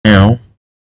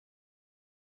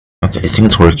Okay, I think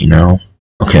it's working now.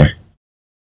 Okay.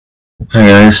 Hi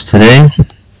guys, today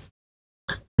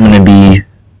I'm going to be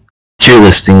tier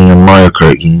listing the Mario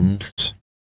Kart games.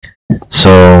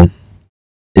 So,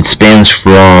 it spans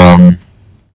from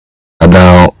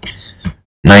about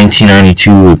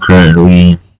 1992 to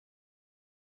currently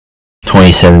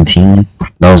 2017.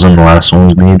 That was when the last one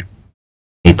was made.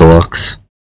 8 Deluxe.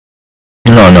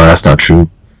 No, that's not true.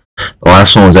 The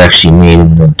last one was actually made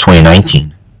in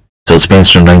 2019. So it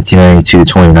spans from 1992 to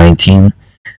 2019,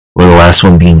 with the last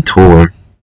one being Tour.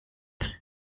 I'm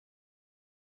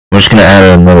just going to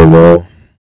add another row.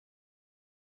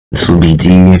 This will be D,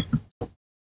 and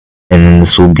then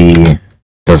this will be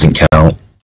doesn't count.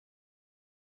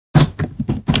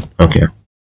 Okay.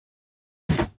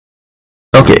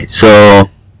 Okay, so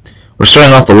we're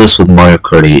starting off the list with Mario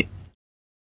Kart 8.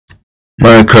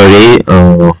 Mario Kart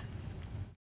 8,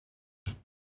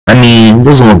 I mean, it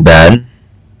doesn't look bad.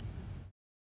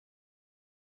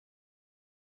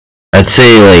 I'd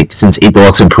say, like, since 8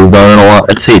 Deluxe improved on it a lot,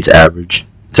 I'd say it's average.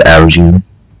 It's an average game.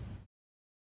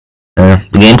 The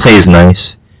gameplay is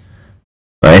nice.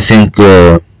 But I think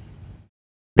the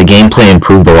gameplay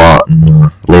improved a lot in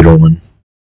the later one.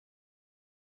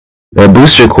 The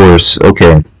booster course,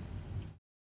 okay.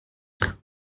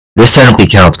 This technically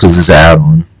counts because it's an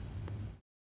add-on.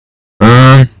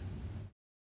 I'm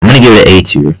gonna give it an A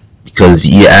tier because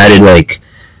you added like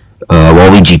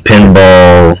Waluigi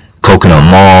Pinball, Coconut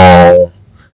Mall.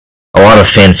 A lot of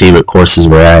fan favorite courses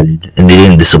were added, and they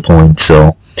didn't disappoint.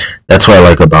 So that's what I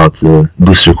like about the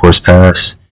booster course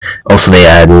pass. Also, they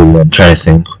added. I'm trying to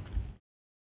think.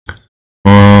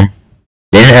 They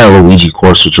didn't add a Luigi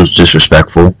course, which was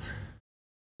disrespectful.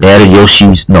 They added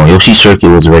Yoshi's. No, Yoshi's Circuit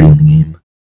was already in the game.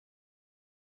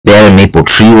 They added Maple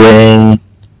Treeway.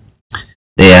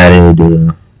 They added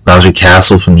Bowser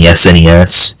Castle from the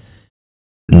SNES.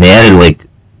 And they added like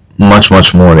much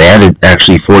more. They added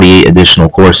actually 48 additional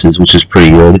courses, which is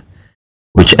pretty good.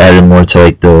 Which added more to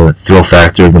like the thrill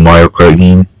factor of the Mario Kart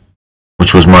game,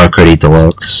 which was Mario Kart 8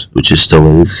 Deluxe, which it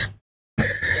still is.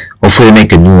 Hopefully they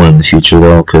make a new one in the future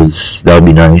though, because that would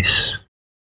be nice.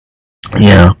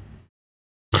 Yeah.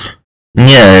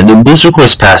 Yeah, the booster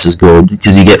course pass is good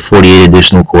because you get 48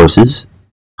 additional courses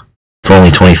for only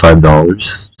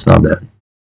 $25. It's not bad.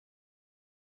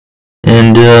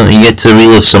 And you get to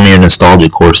relive some of your nostalgia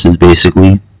courses,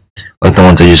 basically, like the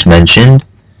ones I just mentioned,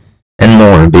 and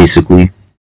more, basically.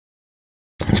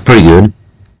 It's pretty good.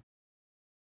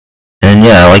 And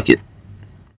yeah, I like it.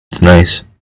 It's nice.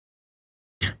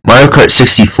 Mario Kart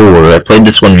 64, I played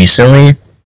this one recently.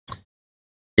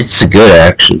 It's good,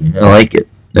 actually. I like it.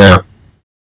 Yeah.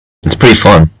 It's pretty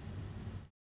fun.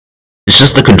 It's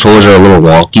just the controllers are a little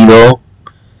wonky, though.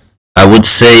 I would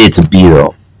say it's a B,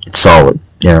 though. It's solid.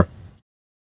 Yeah.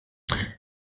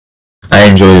 I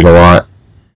enjoyed it a lot.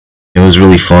 It was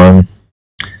really fun.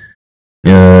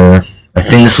 I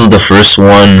think this was the first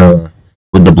one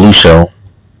with the blue shell.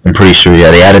 I'm pretty sure,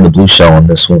 yeah, they added the blue shell on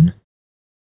this one.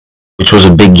 Which was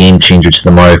a big game changer to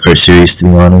the Mario Kart series, to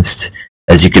be honest.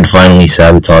 As you could finally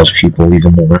sabotage people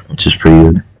even more, which is pretty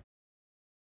good.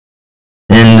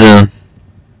 And,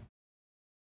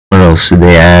 what else did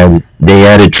they add? They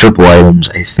added triple items,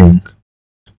 I think,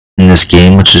 in this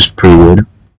game, which is pretty good.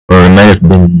 Or it might have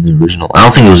been in the original. I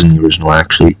don't think it was in the original,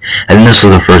 actually. I think this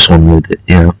was the first one with it,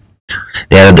 yeah.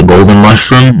 They added the golden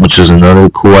mushroom, which is another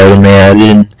cool item they added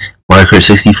in Mario Kart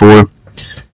 64.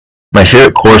 My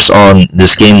favorite course on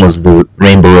this game was the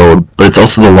Rainbow Road, but it's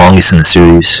also the longest in the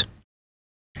series.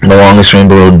 The longest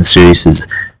Rainbow Road in the series is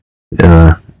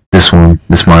this one,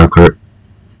 this Mario Kart.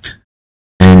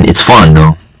 And it's fun,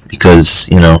 though, because,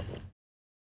 you know,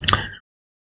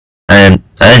 and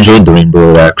I enjoyed the Rainbow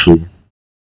Road, actually.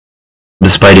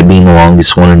 Despite it being the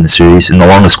longest one in the series, and the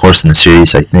longest course in the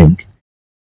series, I think.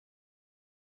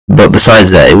 But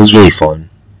besides that, it was really fun.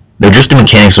 The drifting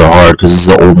mechanics are hard because this is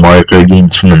an old Mario Kart game.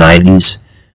 It's from the 90s.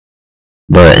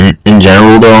 But in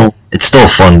general, though, it's still a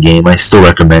fun game. I still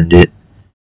recommend it.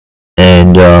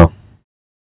 And,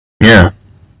 yeah.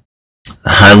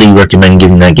 I highly recommend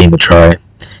giving that game a try.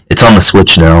 It's on the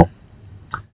Switch now.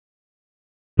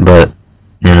 But,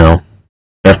 you know,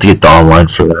 you have to get the online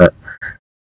for that.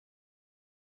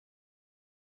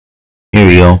 Here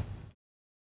we go.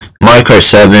 Mario Kart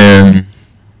 7,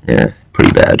 yeah,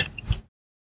 pretty bad.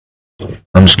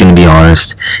 I'm just gonna be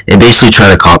honest. They basically try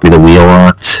to copy the Wii a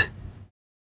lot.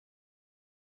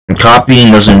 And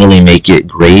copying doesn't really make it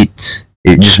great.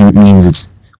 It just means it's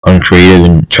uncreative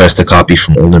and tries to copy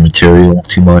from older material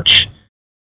too much.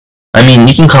 I mean,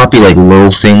 you can copy like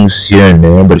little things here and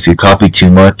there, but if you copy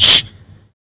too much,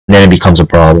 then it becomes a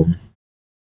problem.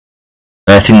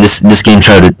 And I think this game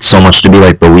tried so much to be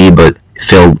like the Wii, but it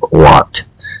failed a lot.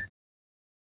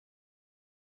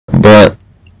 But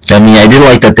I mean, I did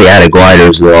like that they added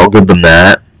gliders, though. I'll give them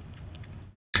that.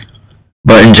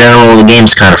 But in general, the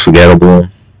game's kind of forgettable.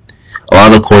 A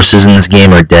lot of the courses in this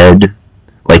game are dead.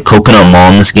 Like, Coconut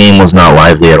Mall in this game was not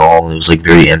lively at all. It was, like,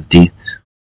 very empty.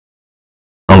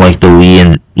 Unlike the Wii,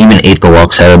 and even 8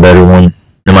 Deluxe had a better one,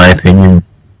 in my opinion.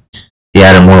 They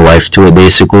added more life to it,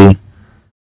 basically.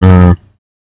 There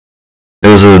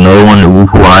was another one,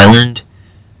 Woohoo Island.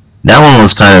 That one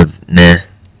was kind of meh.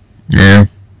 Yeah.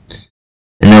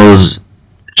 And there was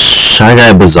Shy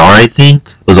Guy Bazaar, I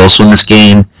think, was also in this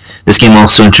game. This game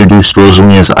also introduced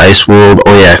Rosalina's Ice World.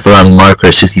 Oh yeah, I forgot in Mario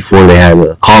Kart 64 they had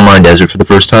a Calamari Desert for the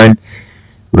first time.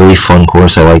 Really fun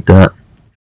course, I like that.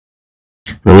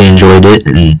 Really enjoyed it,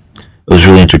 and it was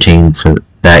really entertaining for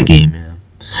that game. Yeah.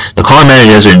 The Calamari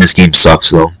Desert in this game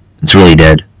sucks though. It's really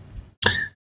dead.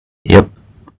 Yep.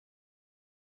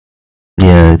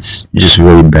 Yeah, it's just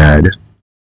really bad.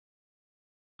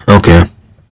 Okay.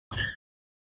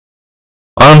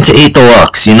 On to 8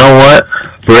 Deluxe. You know what?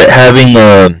 For it having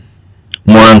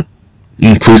more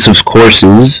inclusive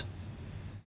courses,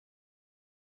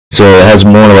 so it has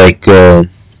more like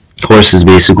courses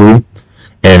basically,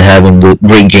 and having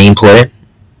great gameplay,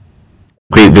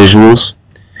 great visuals.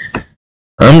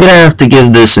 I'm gonna have to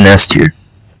give this an S tier.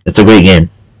 It's a great game.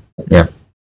 Yeah,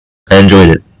 I enjoyed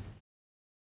it.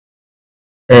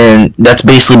 And that's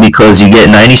basically because you get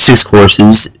 96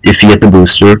 courses if you get the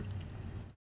booster,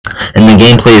 and the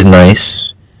gameplay is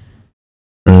nice.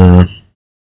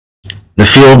 The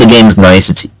feel of the game is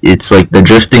nice. It's like the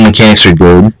drifting mechanics are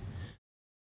good,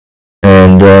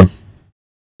 and yeah,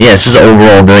 this is an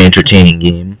overall very entertaining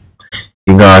game.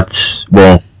 You got,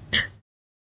 well,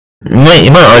 you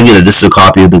might argue that this is a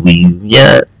copy of the Wii U.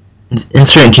 Yeah, in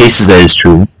certain cases that is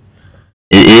true.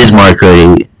 It is Mario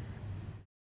Kart 8,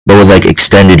 but with like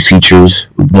extended features,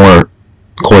 with more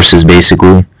courses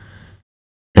basically,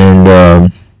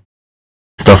 and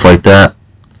stuff like that.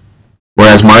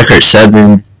 Whereas Mario Kart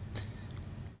 7,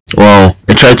 well,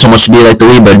 it tried so much to be like the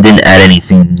Wii, but it didn't add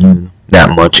anything new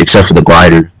that much, except for the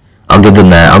glider. I'll give them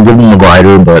that. I'll give them the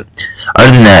glider, but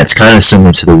other than that, it's kind of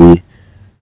similar to the Wii.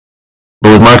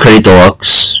 But with Mario Kart 8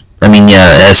 Deluxe, I mean,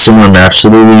 yeah, it has similar maps to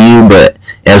the Wii U, but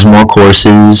it has more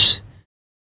courses,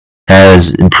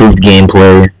 has improved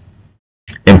gameplay,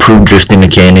 improved drifting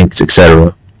mechanics,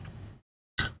 etc.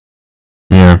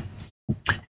 Yeah.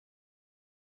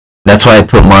 That's why I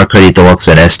put Mario Kart 8 Deluxe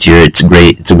at S tier. It's a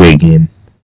great game.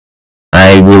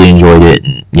 I really enjoyed it,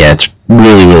 and yeah, it's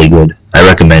really, really good. I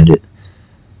recommend it.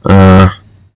 Mario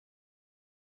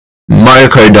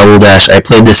Kart Double Dash, I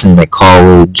played this in like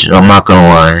college. I'm not gonna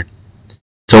lie,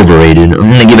 it's overrated. I'm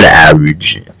gonna give it an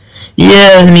average.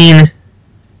 Yeah, I mean,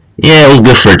 yeah, it was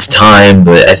good for its time,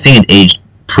 but I think it aged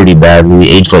pretty badly.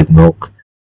 It aged like milk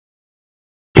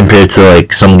compared to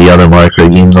like some of the other Mario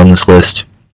Kart games on this list.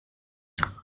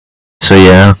 So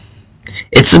yeah,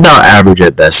 it's about average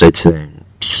at best, I'd say.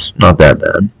 It's not that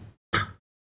bad.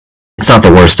 It's not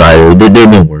the worst either. There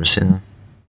have been worse. Yeah.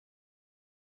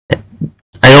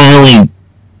 I don't really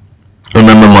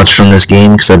remember much from this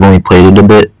game because I've only played it a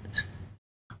bit.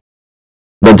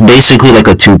 But it's basically like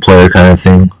a two-player kind of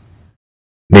thing,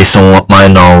 based on what my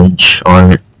knowledge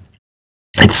on it.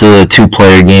 It's a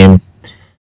two-player game.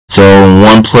 So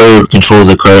one player controls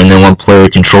the cart, and then one player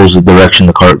controls the direction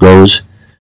the cart goes,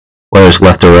 whether it's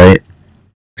left or right.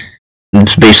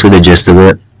 It's basically the gist of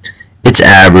it. It's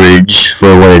average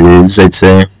for what it is, I'd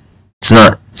say. It's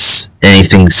not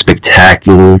anything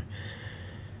spectacular, and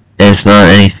it's not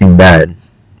anything bad.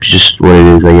 It's just what it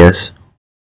is, I guess.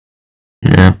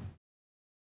 Yeah.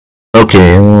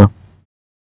 Okay,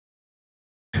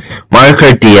 Mario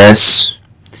Kart DS.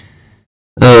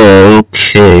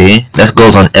 Okay, that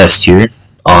goes on S tier,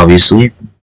 obviously.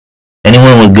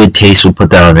 Anyone with good taste would put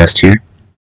that on S tier.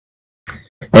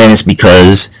 And it's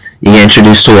because you get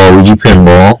introduced to Waluigi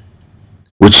Pinball,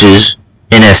 which is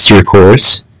an S tier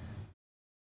course.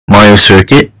 Mario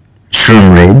Circuit,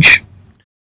 Shroom Ridge,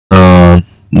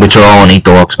 which are all on 8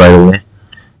 Deluxe, by the way.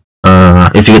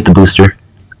 If you get the booster.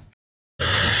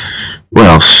 What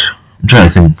else? I'm trying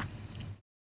to think.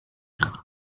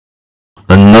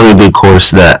 Another big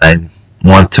course that I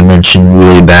want to mention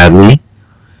really badly.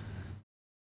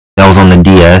 That was on the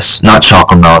DS. Not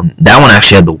Choco Mountain. That one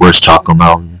actually had the worst Choco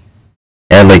Mountain.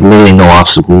 It had like literally no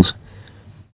obstacles.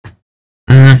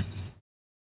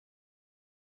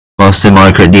 Most of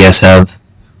Mario Kart DS have.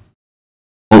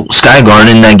 Well, Sky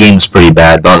Garden, that game's pretty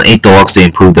bad, but on 8 Deluxe they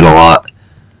improved it a lot.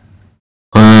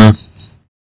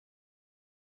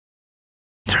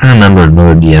 trying to remember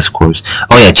another DS course.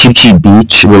 Oh yeah, Cheap Cheap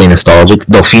Beach, really nostalgic.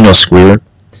 Delfino Square.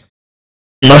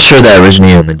 I'm not sure that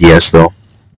originated on the DS though.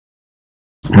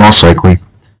 Most likely.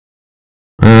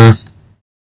 And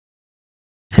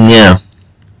yeah,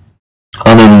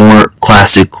 other more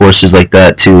classic courses like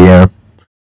that too, yeah.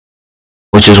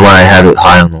 Which is why I have it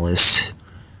high on the list.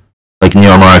 Like New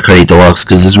Mario Kart 8 Deluxe,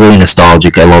 because it's really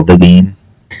nostalgic. I love the game.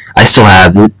 I still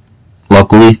have it,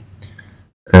 luckily.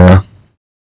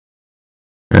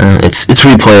 It's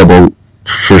replayable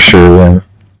for sure.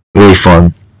 Really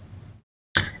fun.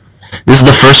 This is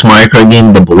the first Mario Kart game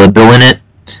with the bullet bill in it,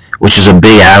 which is a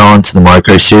big add-on to the Mario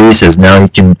Kart series, as now you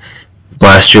can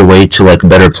blast your way to like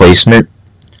better placement.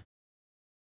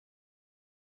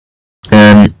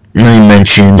 And like you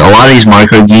mentioned, a lot of these Mario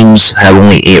Kart games have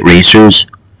only 8 racers.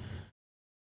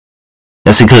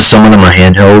 That's because some of them are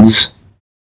handhelds.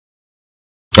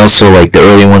 Also, like the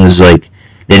early ones, like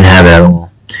didn't have it at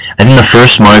all. I think the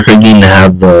first Mario Kart game to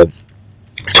have the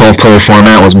 12-player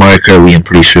format was Mario Kart Wii, I'm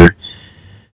pretty sure.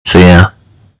 So yeah.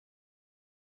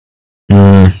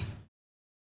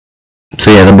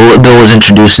 So yeah, the bullet bill was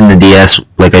introduced in the DS,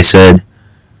 like I said.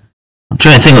 I'm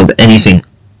trying to think of anything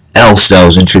else that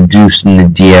was introduced in the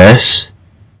DS.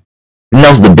 And that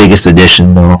was the biggest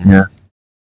addition, though. Yeah,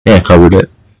 I covered it.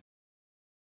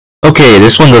 Okay,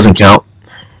 this one doesn't count,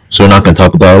 so we're not gonna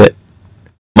talk about it.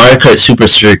 Mario Kart Super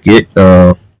Circuit.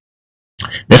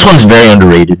 This one's very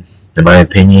underrated, in my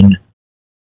opinion.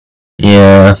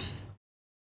 Yeah.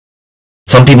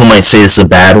 Some people might say it's a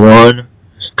bad one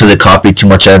because it copied too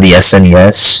much out of the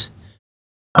SNES.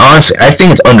 Honestly, I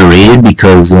think it's underrated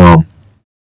because I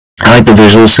like the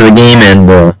visuals to the game and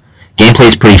the gameplay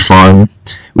is pretty fun.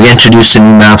 We introduced some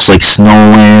new maps like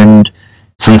Snowland,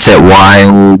 Sunset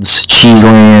Wilds,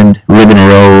 Cheeseland, Ribbon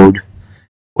Road,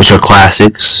 which are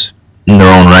classics in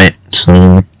their own right.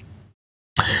 So,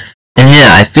 and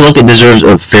yeah, I feel like it deserves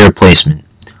a fair placement.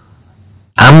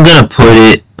 I'm gonna put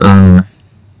it.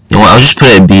 You know what, I'll just put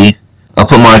it at B. I'll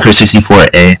put Mario Kart 64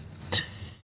 at A.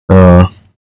 I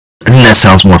think that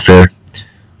sounds more fair.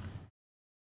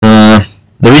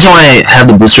 The reason why I have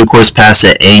the Booster Course Pass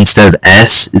at A instead of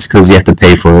S is because you have to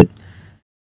pay for it.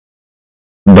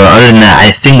 But other than that,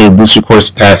 I think the Booster Course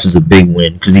Pass is a big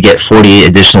win because you get 48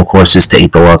 additional courses to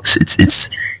 8 Deluxe. It's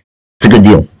a good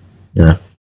deal. Yeah.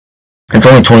 It's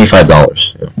only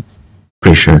 $25. Yeah.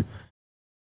 Pretty sure.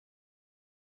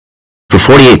 For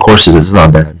 48 courses, it's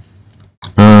not bad.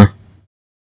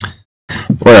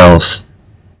 What else?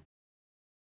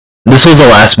 This was the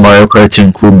last Mario Kart to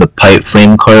include the Pipe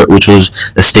Flame Kart, which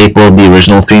was the staple of the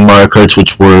original 3 Mario Karts,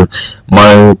 which were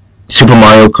Super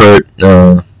Mario Kart,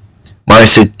 Mario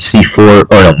 64, or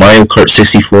no, Mario Kart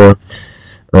 64,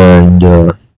 and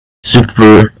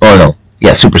Super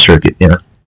Circuit, yeah.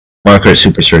 Mario Kart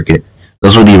Super Circuit.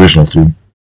 Those were the original 3.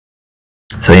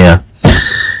 So yeah.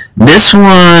 This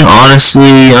one,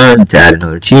 honestly, to add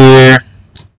another tier.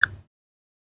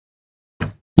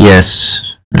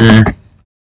 Yes.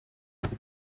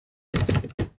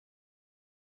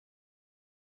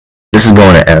 This is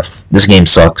going to F. This game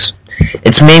sucks.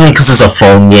 It's mainly because it's a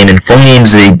phone game, and phone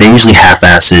games, they usually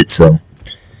half-ass it, so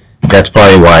that's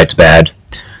probably why it's bad.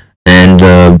 And,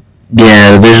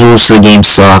 yeah, the visuals to the game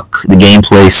suck. The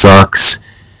gameplay sucks.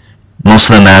 Most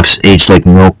of the maps aged like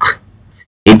milk.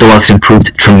 8 Deluxe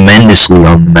improved tremendously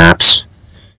on the maps.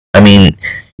 I mean,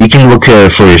 you can look at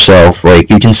it for yourself.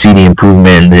 Like, you can see the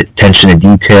improvement in the attention to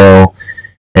detail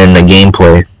and the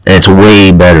gameplay. And it's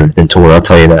way better than Tour, I'll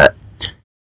tell you that.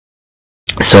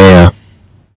 So, yeah.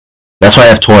 That's why I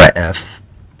have Tour at F.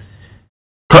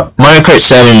 Mario Kart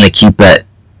 7, they keep at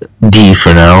D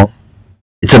for now.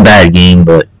 It's a bad game,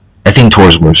 but I think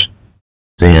Tour's worse.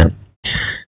 So, yeah.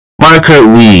 Mario Kart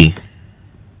Wii,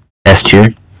 S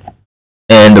tier.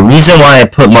 And the reason why I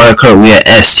put Mario Kart Wii at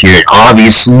S tier,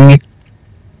 obviously,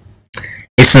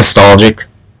 it's nostalgic.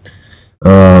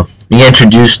 Being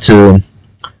introduced to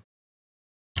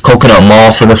Coconut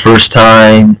Mall for the first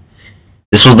time.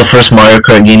 This was the first Mario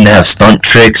Kart game to have stunt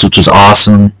tricks, which was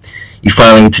awesome. You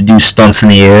finally get to do stunts in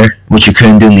the air, which you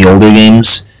couldn't do in the older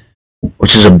games,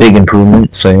 which is a big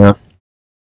improvement, so yeah.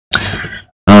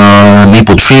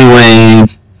 Maple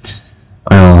Treeway.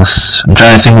 What else? I'm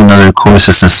trying to think of another course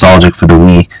that's nostalgic for the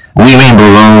Wii. Wii Rainbow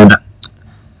Road,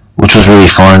 which was really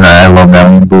fun. I love that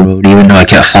Rainbow Road, even though I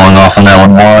kept falling off on that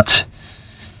one a lot.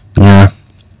 Yeah.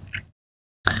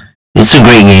 It's a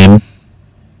great game.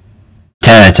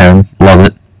 10 out of 10. Love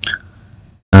it.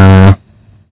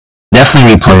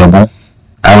 Definitely replayable.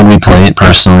 I would replay it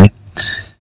personally.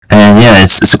 And yeah,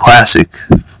 it's a classic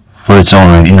for its own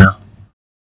right, you know.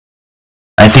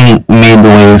 I think it made the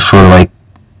way for like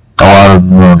a lot of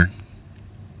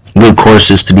good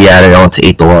courses to be added onto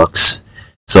 8 Deluxe.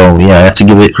 So yeah, I have to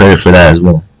give it credit for that as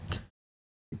well.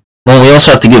 Well, we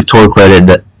also have to give Tor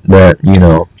credit that you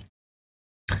know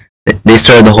they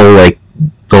started the whole like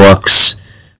deluxe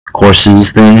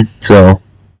courses thing. So,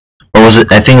 or was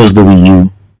it? I think it was the Wii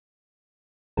U.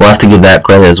 We'll have to give that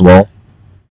credit as well.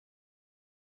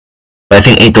 But I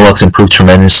think 8 Deluxe improved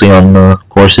tremendously on the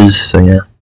courses. So yeah,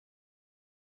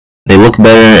 they look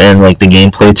better and like the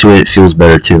gameplay to it feels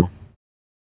better too.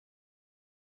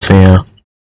 So yeah,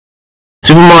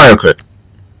 Super Mario Kart,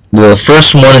 the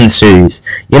first one in the series.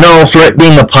 You know, for it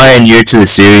being a pioneer to the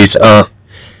series, it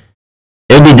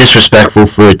would be disrespectful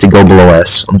for it to go below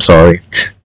S. I'm sorry.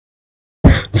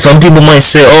 Some people might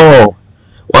say, oh,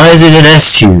 why is it an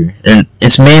S tier? And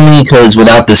it's mainly because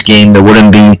without this game, there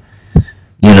wouldn't be,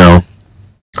 you know,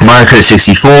 Mario Kart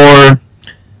 64,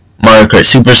 Mario Kart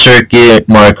Super Circuit,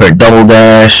 Mario Kart Double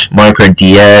Dash, Mario Kart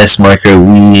DS, Mario Kart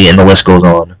Wii, and the list goes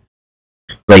on.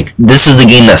 Like, this is the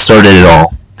game that started it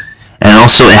all. And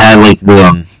also, it had, like,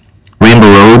 the Rainbow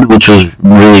Road, which was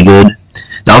really good.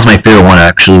 That was my favorite one,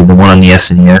 actually, the one on the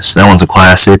SNES. That one's a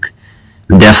classic.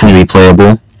 Definitely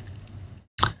replayable.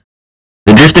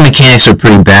 The drifting mechanics are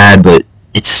pretty bad, but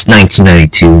it's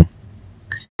 1992.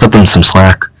 Cut them some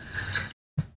slack.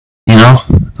 You know?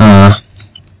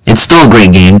 It's still a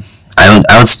great game. I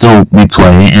would still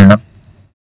replay it, you know?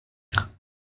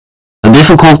 The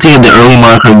difficulty of the early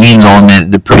Mario Kart games, I'll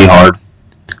admit, they're pretty hard.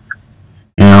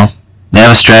 You know? They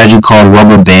have a strategy called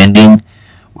rubber banding,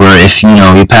 where if, you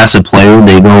know, you pass a player,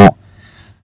 they go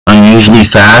unusually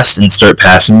fast and start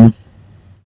passing you.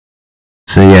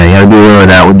 So yeah, you gotta be aware of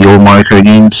that with the old Mario Kart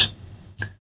games.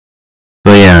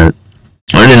 But yeah,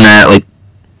 other than that, like,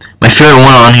 my favorite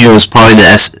one on here was probably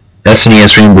the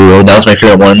SNES Rainbow Road. That was my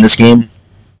favorite one in this game.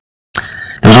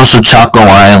 There was also Choco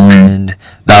Island,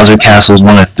 Bowser Castle's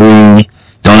 1 of 3,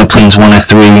 Donut Plains 1 of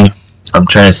 3. I'm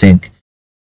trying to think.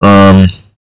 And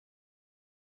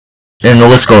the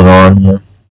list goes on. Yeah.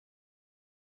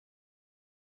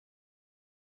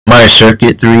 Mario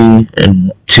Circuit 3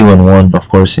 and 2 and 1, of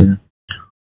course, yeah.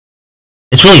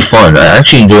 It's really fun. I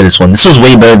actually enjoy this one. This was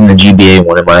way better than the GBA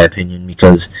one, in my opinion,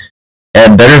 because it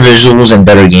had better visuals and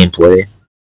better gameplay.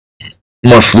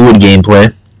 More fluid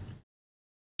gameplay.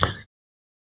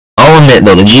 I'll admit,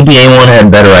 though, the GBA one had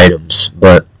better items,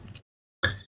 but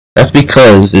that's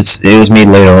because it was made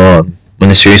later on, when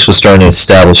the series was starting to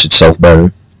establish itself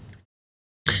better.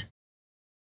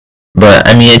 But,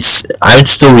 I mean, I would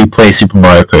still replay Super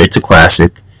Mario Kart. It's a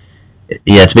classic.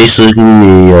 Yeah, it's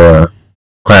basically a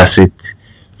classic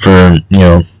for, you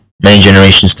know, many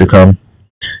generations to come.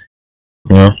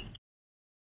 You know?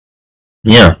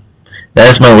 Yeah. That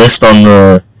is my list on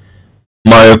the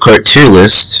Mario Kart tier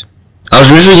list. I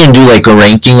was originally going to do, like, a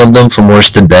ranking of them from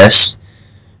worst to best.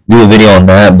 Do a video on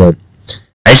that, but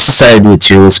I just decided to do a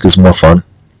tier list because it's more fun.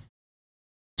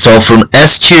 So, from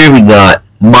S tier, we got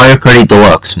Mario Kart 8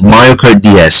 Deluxe, Mario Kart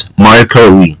DS, Mario Kart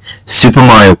Wii, Super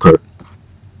Mario Kart.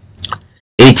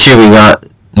 A tier, we got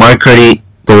Mario Kart 8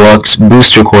 Deluxe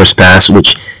Booster Course Pass,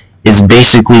 which is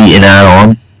basically an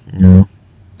add-on. You know,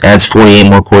 adds 48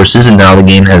 more courses, and now the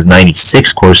game has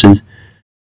 96 courses.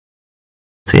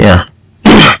 So yeah.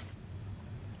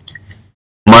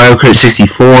 Mario Kart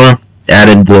 64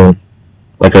 added the,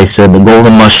 like I said, the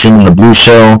golden mushroom and the blue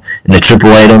shell and the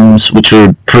triple items, which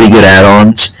were pretty good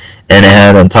add-ons. And it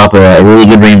had on top of that a really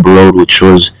good Rainbow Road, which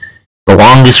was the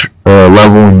longest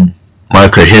level in Mario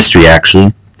Kart history,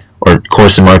 actually, or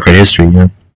course in Mario Kart history. Yeah.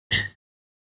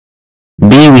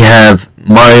 B, we have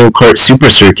Mario Kart Super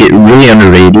Circuit, really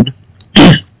underrated.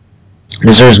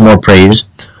 Deserves more praise.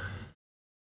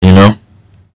 You know,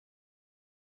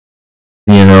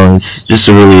 it's just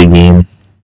a really good game.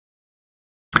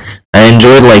 I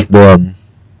enjoyed like the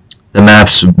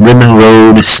maps: Ribbon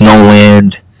Road,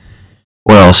 Snowland.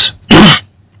 What else?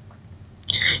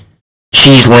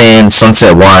 Cheeseland,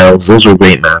 Sunset Wilds. Those were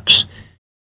great maps.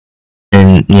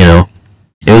 And you know,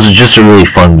 it was just a really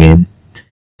fun game.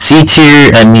 C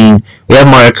tier, I mean, we have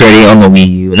Mario Kart 8 on the Wii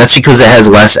U, and that's because it has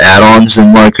less add-ons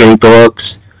than Mario Kart 8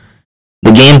 Deluxe.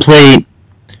 The gameplay,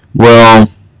 well,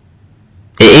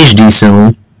 it aged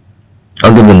decently.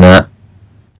 I'll give them that.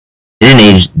 It didn't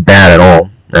age bad at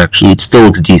all, actually. It still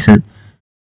looks decent.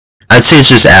 I'd say it's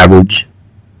just average,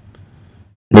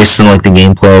 based on like the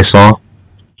gameplay I saw.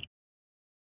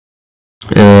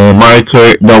 Mario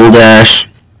Kart Double Dash.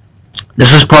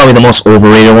 This is probably the most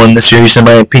overrated one in the series, in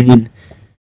my opinion.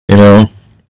 You know,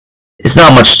 it's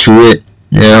not much to it.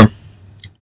 Yeah,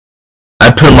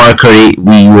 I put Mario Kart 8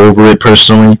 Wii U over it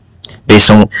personally,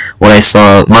 based on what I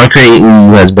saw. Mario Kart 8 Wii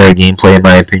U has better gameplay, in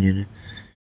my opinion.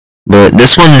 But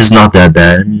this one is not that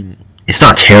bad. I mean, It's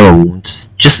not terrible. It's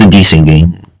just a decent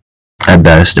game, at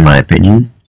best, in my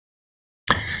opinion.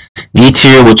 D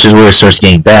tier, which is where it starts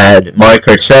getting bad. Mario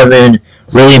Kart 7,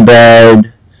 really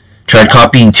bad. Tried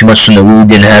copying too much from the Wii,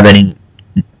 didn't have any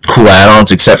cool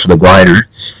add-ons except for the glider.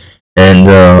 And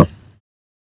the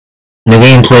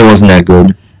gameplay wasn't that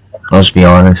good, let's be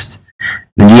honest.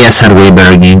 The DS had way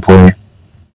better gameplay.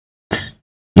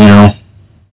 You know?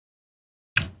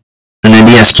 And the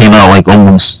DS came out like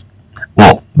almost,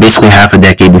 well, basically half a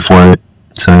decade before it.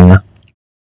 So, yeah.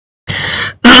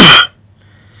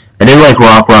 I did like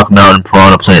Rock Mountain,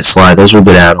 Piranha Plant Slide. Those were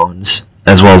good add-ons,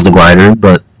 as well as the glider,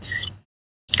 but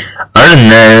other than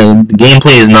that, the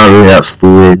gameplay is not really that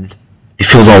fluid. It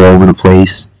feels all over the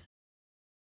place.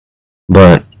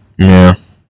 But, yeah.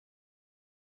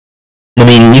 I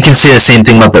mean, you can say the same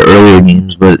thing about the earlier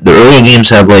games, but the earlier games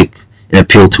have, like, an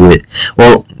appeal to it.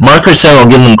 Well, Mario Kart 7, I'll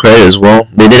give them credit as well.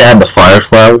 They did add the Fire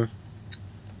Flower,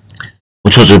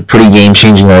 which was a pretty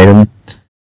game-changing item.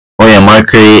 Oh yeah, Mario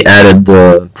Kart 8 added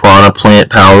the Piranha Plant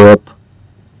power-up.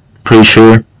 Pretty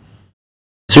sure.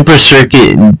 Super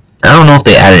Circuit, I don't know if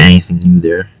they added anything new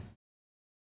there.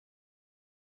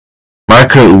 Mario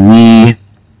Kart Wii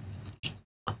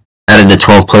added the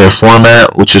 12-player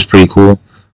format, which is pretty cool.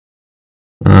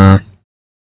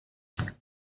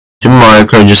 Super Mario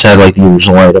Kart just had like the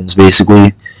original items,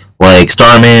 basically. Like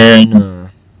Starman,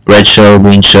 Red Shell,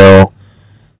 Green Shell,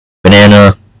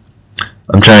 Banana.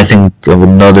 I'm trying to think of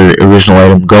another original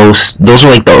item. Ghost. Those are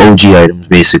like the OG items,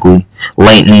 basically.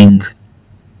 Lightning.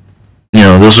 You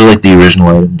know, those are like the original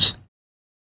items.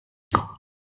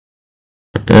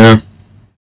 Did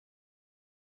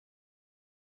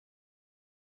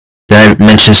I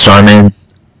mention Starman?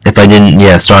 If I didn't,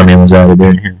 yeah, Starman was added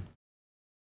there in here.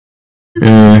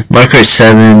 Mario Kart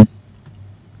 7.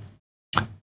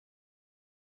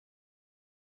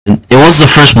 It was the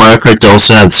first Mario Kart to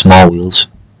also have small wheels.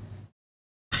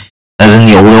 As in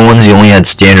the older ones, you only had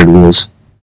standard wheels.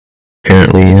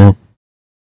 Apparently, yeah.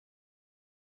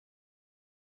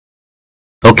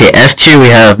 Okay, F tier we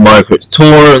have Mario Kart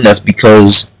Tour, and that's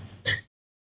because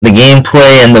the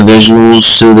gameplay and the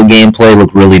visuals to the gameplay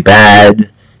look really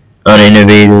bad,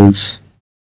 uninnovative,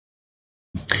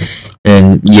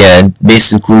 and yeah, it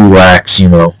basically lacks, you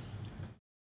know,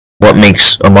 what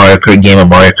makes a Mario Kart game a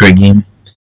Mario Kart game.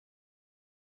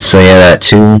 So yeah, that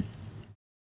too.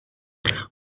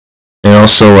 And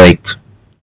also, like,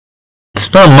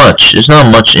 it's not much. There's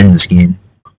not much in this game.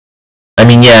 I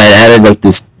mean, yeah, it added, like,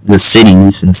 the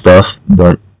cities and stuff,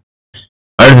 but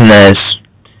other than that, it's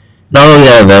not really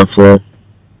that eventful.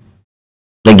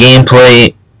 The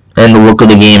gameplay and the look of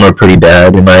the game are pretty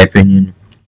bad, in my opinion.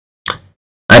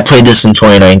 I played this in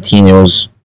 2019. I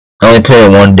only played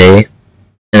it one day,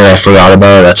 and I forgot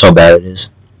about it. That's how bad it is.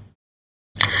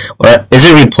 But is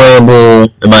it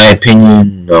replayable? In my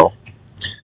opinion, no.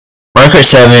 Mario Kart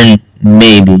 7,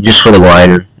 maybe, just for the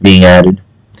glider being added.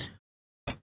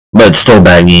 But it's still a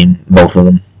bad game, both of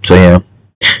them. So yeah.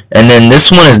 And then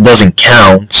this one doesn't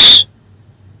count.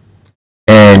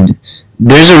 And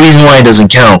there's a reason why it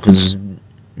doesn't count, because,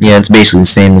 yeah, it's basically the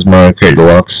same as Mario Kart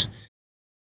Deluxe.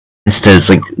 Instead, it's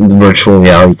like virtual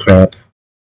reality crap.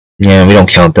 Yeah, we don't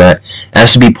count that. It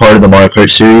has to be part of the Mario Kart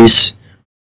series,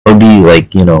 or be,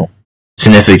 like, you know,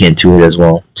 significant to it as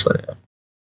well. So yeah.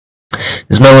 This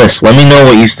is my list. Let me know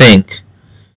what you think.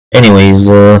 Anyways,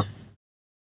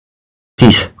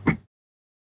 peace.